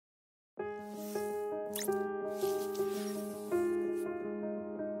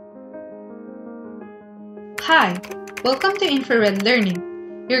Hi, welcome to Infrared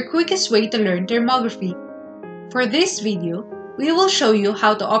Learning, your quickest way to learn thermography. For this video, we will show you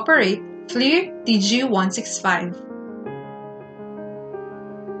how to operate FLIR TG165.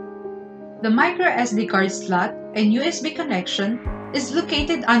 The micro SD card slot and USB connection is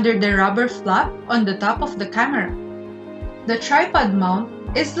located under the rubber flap on the top of the camera. The tripod mount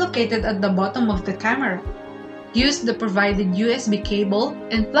is located at the bottom of the camera. Use the provided USB cable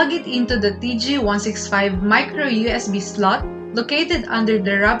and plug it into the TG165 micro USB slot located under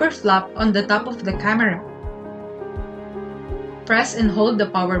the rubber flap on the top of the camera. Press and hold the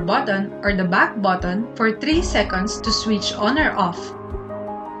power button or the back button for 3 seconds to switch on or off.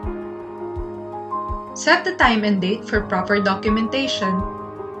 Set the time and date for proper documentation.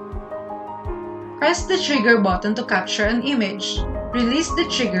 Press the trigger button to capture an image. Release the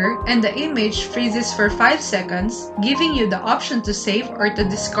trigger and the image freezes for 5 seconds, giving you the option to save or to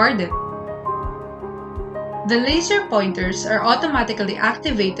discard it. The laser pointers are automatically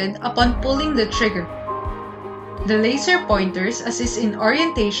activated upon pulling the trigger. The laser pointers assist in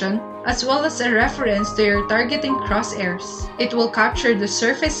orientation as well as a reference to your targeting crosshairs. It will capture the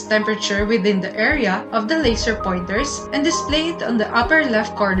surface temperature within the area of the laser pointers and display it on the upper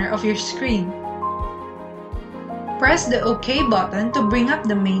left corner of your screen. Press the OK button to bring up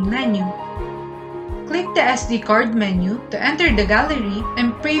the main menu. Click the SD card menu to enter the gallery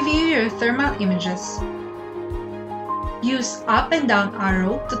and preview your thermal images. Use up and down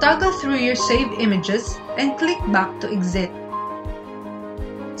arrow to toggle through your saved images and click back to exit.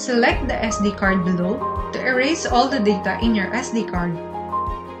 Select the SD card below to erase all the data in your SD card.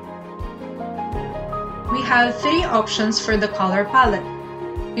 We have 3 options for the color palette.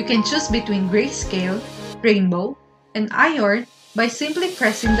 You can choose between grayscale, rainbow, and iron by simply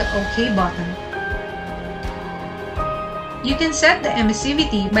pressing the OK button. You can set the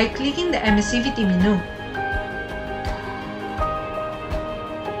emissivity by clicking the emissivity menu.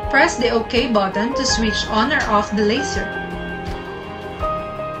 Press the OK button to switch on or off the laser.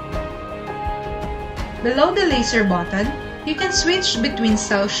 Below the laser button, you can switch between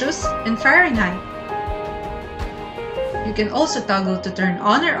Celsius and Fahrenheit. You can also toggle to turn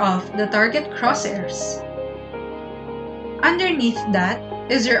on or off the target crosshairs. Underneath that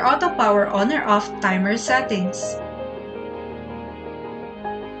is your auto power on or off timer settings.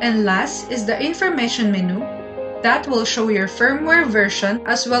 And last is the information menu that will show your firmware version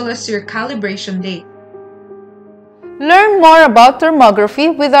as well as your calibration date. Learn more about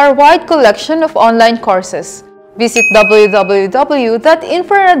thermography with our wide collection of online courses. Visit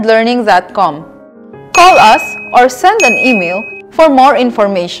www.infraredlearning.com. Call us or send an email for more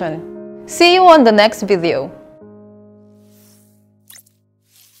information. See you on the next video.